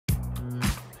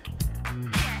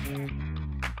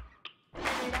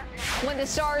When the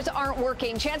stars aren't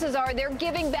working, chances are they're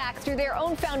giving back through their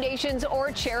own foundations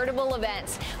or charitable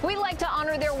events. We like to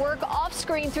honor their work off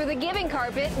screen through the giving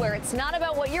carpet, where it's not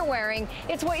about what you're wearing,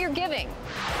 it's what you're giving.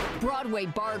 Broadway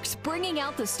Barks bringing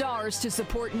out the stars to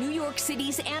support New York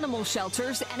City's animal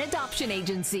shelters and adoption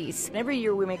agencies. Every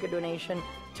year we make a donation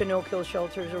to no-kill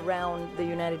shelters around the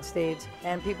United States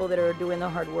and people that are doing the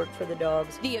hard work for the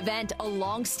dogs. The event, a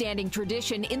long-standing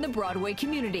tradition in the Broadway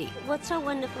community. What's so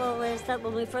wonderful is that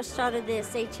when we first started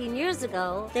this 18 years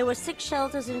ago, there were 6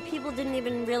 shelters and people didn't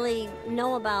even really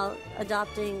know about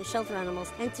adopting shelter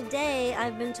animals. And today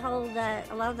I've been told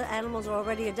that a lot of the animals are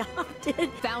already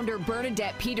adopted. Founder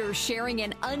Bernadette Peters sharing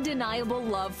an undeniable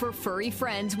love for furry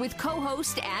friends with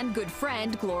co-host and good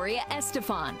friend Gloria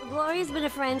Estefan. Gloria's been a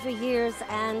friend for years,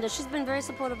 and she's been very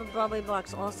supportive of Broadway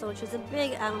Barks also. She's a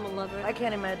big animal lover. I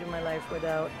can't imagine my life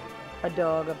without a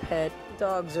dog, a pet.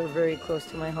 Dogs are very close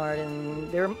to my heart,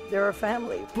 and they're a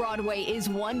family. Broadway is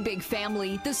one big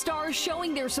family. The stars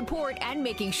showing their support and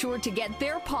making sure to get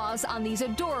their paws on these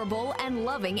adorable and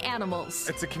loving animals.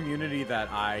 It's a community that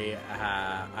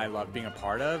I love being a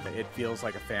part of. It feels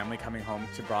like a family coming home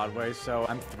to Broadway, so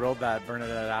I'm thrilled that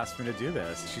Bernadette asked me to do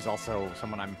this. She's also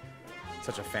someone I'm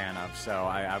such a fan of, so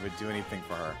I would do anything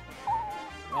for her.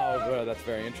 Oh, good. That's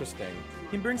very interesting.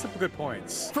 He brings up good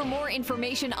points. For more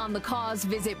information on the cause,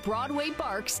 visit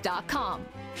BroadwayBarks.com.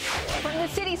 From the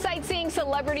city sightseeing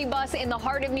celebrity bus in the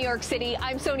heart of New York City,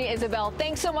 I'm Sonia Isabel.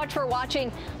 Thanks so much for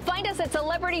watching. Find us at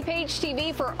Celebrity Page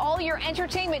TV for all your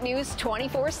entertainment news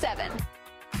 24/7.